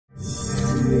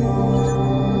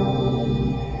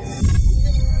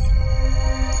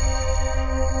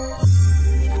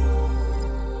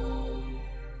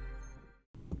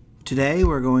Today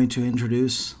we're going to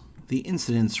introduce the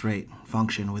incidence rate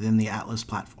function within the Atlas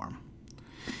platform.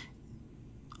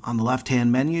 On the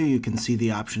left-hand menu you can see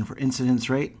the option for incidence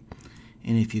rate,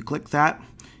 and if you click that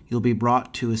you'll be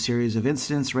brought to a series of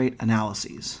incidence rate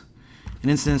analyses. An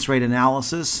incidence rate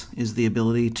analysis is the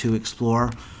ability to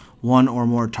explore one or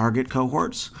more target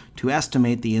cohorts to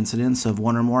estimate the incidence of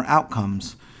one or more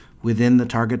outcomes within the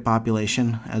target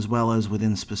population as well as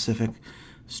within specific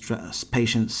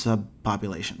patient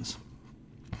subpopulations.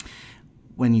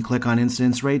 When you click on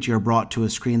incidence rate, you're brought to a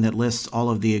screen that lists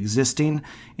all of the existing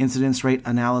incidence rate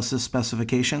analysis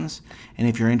specifications. And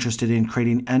if you're interested in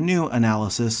creating a new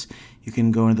analysis, you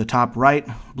can go to the top right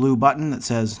blue button that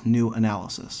says New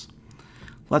Analysis.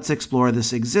 Let's explore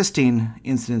this existing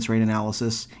incidence rate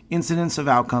analysis, incidence of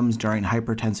outcomes during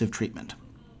hypertensive treatment.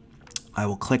 I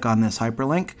will click on this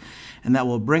hyperlink, and that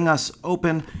will bring us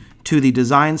open to the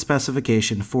design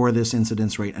specification for this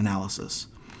incidence rate analysis.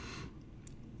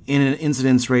 In an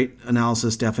incidence rate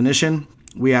analysis definition,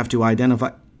 we have to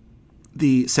identify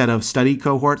the set of study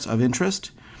cohorts of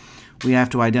interest. We have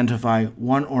to identify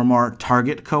one or more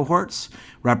target cohorts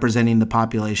representing the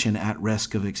population at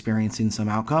risk of experiencing some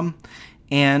outcome,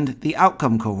 and the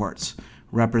outcome cohorts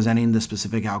representing the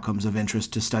specific outcomes of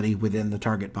interest to study within the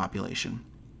target population.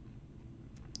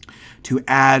 To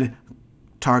add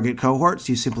target cohorts,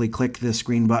 you simply click this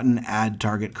green button, Add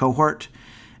Target Cohort,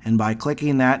 and by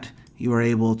clicking that, you are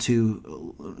able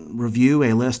to review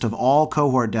a list of all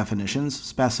cohort definitions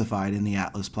specified in the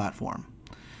Atlas platform.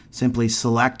 Simply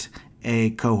select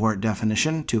a cohort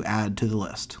definition to add to the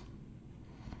list.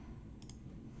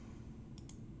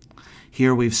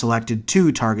 Here we've selected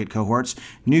two target cohorts,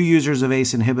 new users of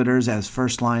ACE inhibitors as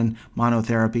first-line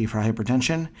monotherapy for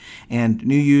hypertension, and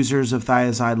new users of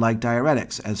thiazide-like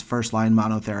diuretics as first-line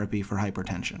monotherapy for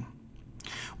hypertension.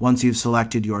 Once you've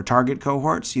selected your target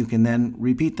cohorts, you can then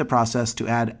repeat the process to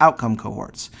add outcome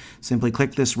cohorts. Simply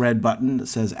click this red button that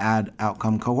says Add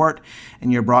Outcome Cohort,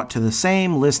 and you're brought to the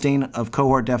same listing of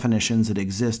cohort definitions that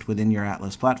exist within your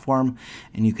Atlas platform,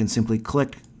 and you can simply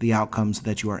click the outcomes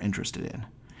that you are interested in.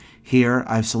 Here,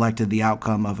 I've selected the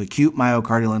outcome of acute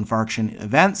myocardial infarction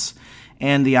events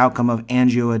and the outcome of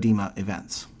angioedema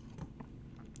events.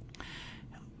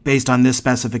 Based on this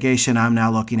specification, I'm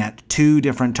now looking at two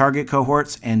different target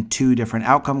cohorts and two different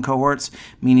outcome cohorts,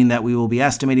 meaning that we will be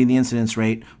estimating the incidence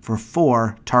rate for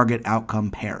 4 target outcome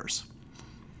pairs.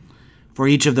 For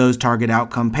each of those target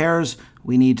outcome pairs,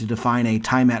 we need to define a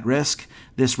time at risk.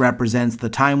 This represents the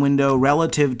time window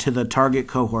relative to the target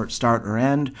cohort start or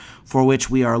end, for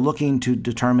which we are looking to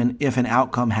determine if an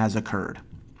outcome has occurred.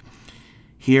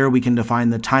 Here we can define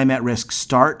the time at risk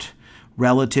start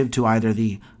relative to either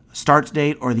the start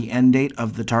date or the end date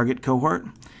of the target cohort.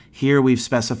 Here we've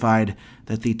specified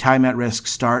that the time at risk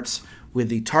starts with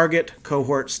the target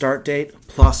cohort start date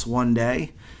plus 1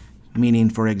 day, meaning,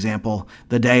 for example,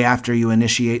 the day after you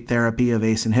initiate therapy of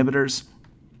ACE inhibitors.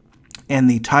 And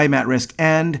the time at risk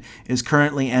end is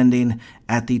currently ending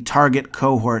at the target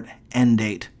cohort end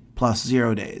date plus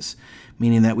 0 days,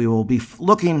 meaning that we will be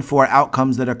looking for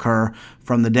outcomes that occur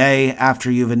from the day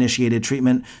after you've initiated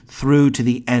treatment through to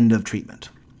the end of treatment.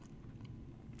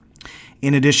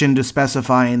 In addition to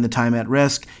specifying the time at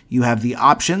risk, you have the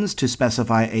options to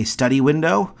specify a study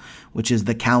window, which is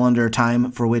the calendar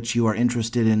time for which you are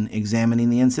interested in examining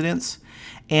the incidence,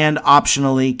 and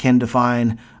optionally can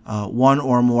define one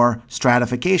or more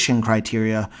stratification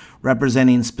criteria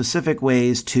representing specific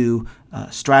ways to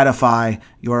stratify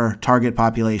your target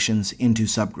populations into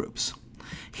subgroups.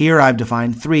 Here I've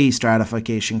defined 3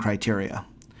 stratification criteria.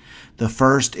 The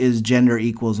first is gender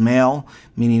equals male,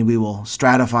 meaning we will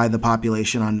stratify the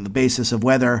population on the basis of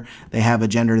whether they have a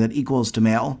gender that equals to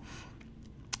male.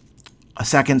 A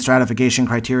second stratification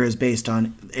criteria is based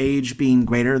on age being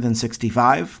greater than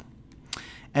 65.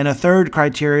 And a third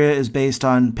criteria is based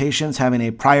on patients having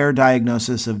a prior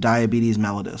diagnosis of diabetes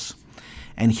mellitus.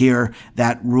 And here,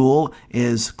 that rule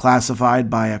is classified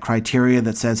by a criteria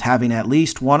that says having at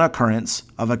least one occurrence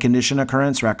of a condition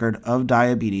occurrence record of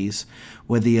diabetes,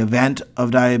 with the event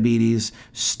of diabetes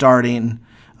starting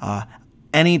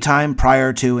any time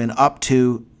prior to and up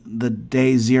to the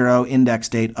day 0 index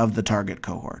date of the target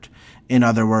cohort. In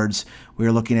other words,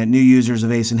 we're looking at new users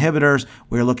of ACE inhibitors.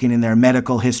 We're looking in their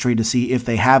medical history to see if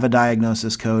they have a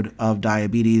diagnosis code of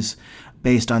diabetes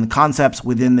based on concepts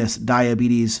within this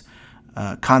diabetes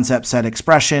concept set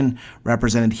expression,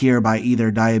 represented here by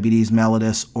either diabetes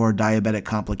mellitus or diabetic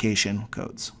complication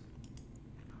codes.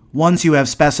 Once you have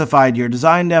specified your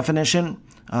design definition,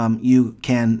 you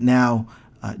can now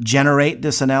generate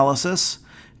this analysis.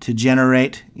 To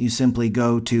generate, you simply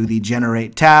go to the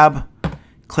Generate tab,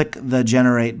 click the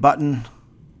Generate button,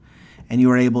 and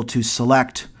you are able to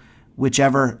select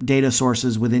whichever data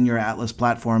sources within your Atlas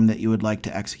platform that you would like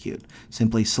to execute.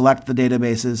 Simply select the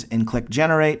databases and click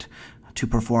Generate to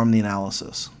perform the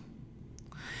analysis.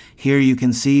 Here you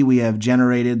can see we have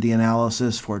generated the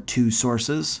analysis for 2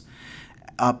 sources.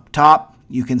 Up top,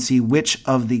 you can see which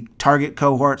of the target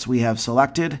cohorts we have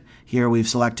selected. Here we've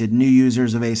selected new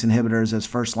users of ACE inhibitors as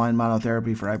first-line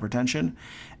monotherapy for hypertension,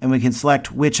 and we can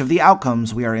select which of the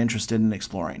outcomes we are interested in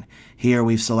exploring. Here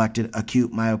we've selected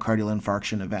acute myocardial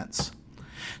infarction events.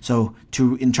 So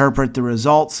to interpret the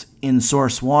results in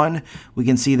source 1, we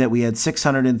can see that we had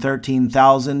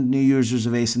 613,000 new users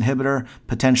of ACE inhibitor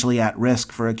potentially at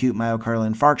risk for acute myocardial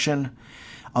infarction.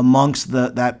 Amongst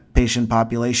that patient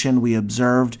population, we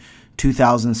observed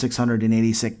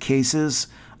 2,686 cases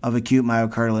of acute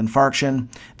myocardial infarction.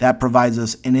 That provides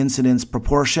us an incidence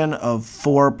proportion of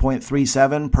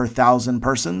 4.37 per 1,000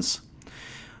 persons.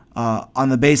 On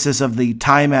the basis of the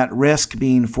time at risk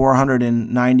being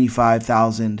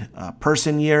 495,000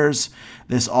 person years,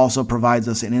 this also provides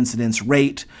us an incidence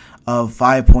rate of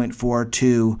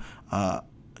 5.42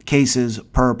 cases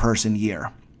per person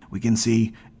year. We can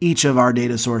see each of our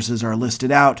data sources are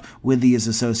listed out with these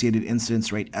associated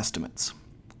incidence rate estimates.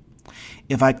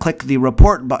 If I click the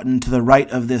Report button to the right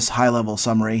of this high-level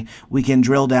summary, we can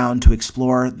drill down to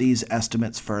explore these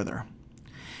estimates further.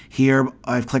 Here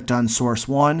I've clicked on Source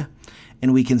 1,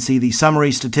 and we can see the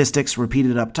summary statistics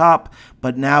repeated up top,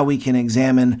 but now we can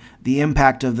examine the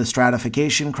impact of the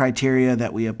stratification criteria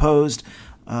that we imposed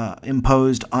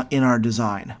in our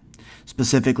design.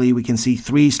 Specifically, we can see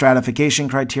 3 stratification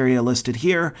criteria listed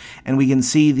here, and we can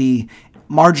see the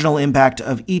marginal impact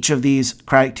of each of these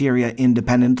criteria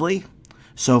independently.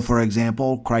 So, for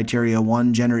example, criteria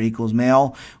 1, gender equals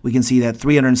male, we can see that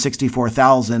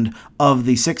 364,000 of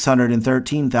the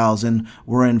 613,000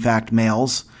 were in fact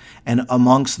males, and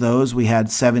amongst those we had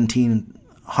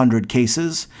 1,700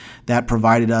 cases. That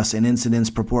provided us an incidence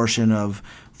proportion of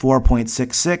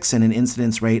 4.66 and an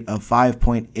incidence rate of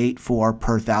 5.84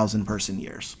 per 1,000 person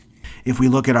years. If we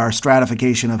look at our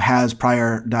stratification of has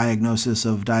prior diagnosis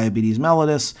of diabetes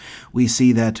mellitus, we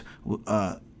see that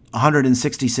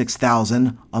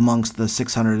 166,000 amongst the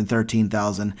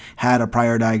 613,000 had a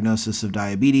prior diagnosis of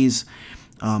diabetes.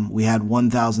 We had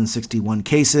 1,061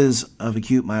 cases of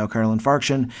acute myocardial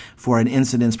infarction for an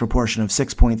incidence proportion of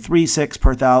 6.36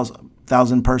 per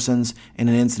 1,000 persons and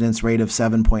an incidence rate of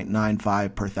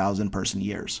 7.95 per 1,000 person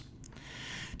years.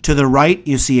 To the right,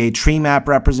 you see a tree map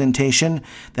representation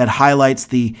that highlights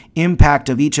the impact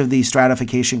of each of these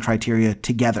stratification criteria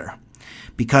together.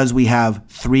 Because we have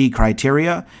 3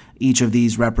 criteria, each of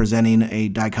these representing a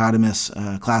dichotomous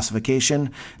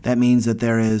classification, that means that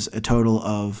there is a total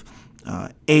of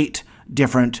 8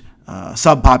 different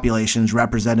subpopulations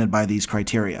represented by these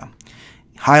criteria.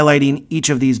 Highlighting each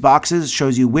of these boxes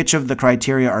shows you which of the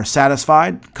criteria are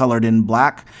satisfied, colored in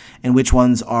black, and which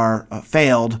ones are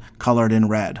failed, colored in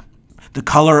red. The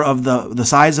color of the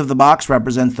size of the box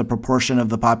represents the proportion of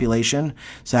the population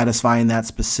satisfying that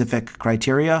specific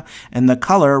criteria, and the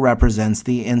color represents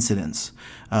the incidence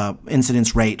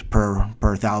rate per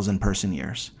 1,000 person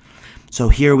years. So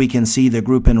here we can see the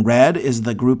group in red is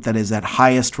the group that is at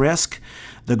highest risk.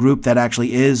 The group that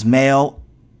actually is male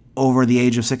over the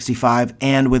age of 65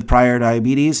 and with prior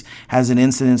diabetes has an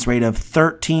incidence rate of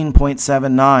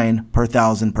 13.79 per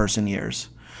 1,000 person years.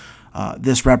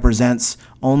 This represents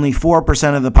only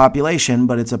 4% of the population,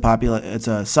 but it's a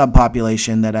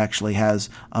subpopulation that actually has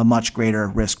a much greater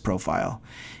risk profile.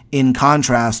 In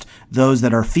contrast, those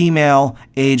that are female,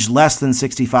 aged less than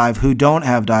 65, who don't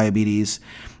have diabetes,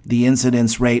 the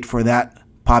incidence rate for that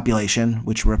population,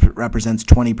 which represents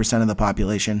 20% of the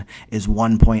population, is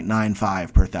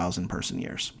 1.95 per 1,000 person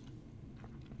years.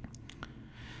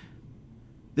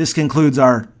 This concludes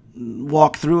our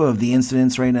walkthrough of the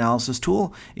incidence rate analysis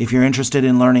tool. If you're interested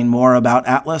in learning more about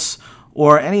Atlas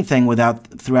or anything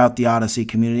throughout the Odyssey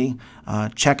community,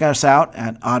 check us out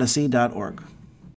at odyssey.org.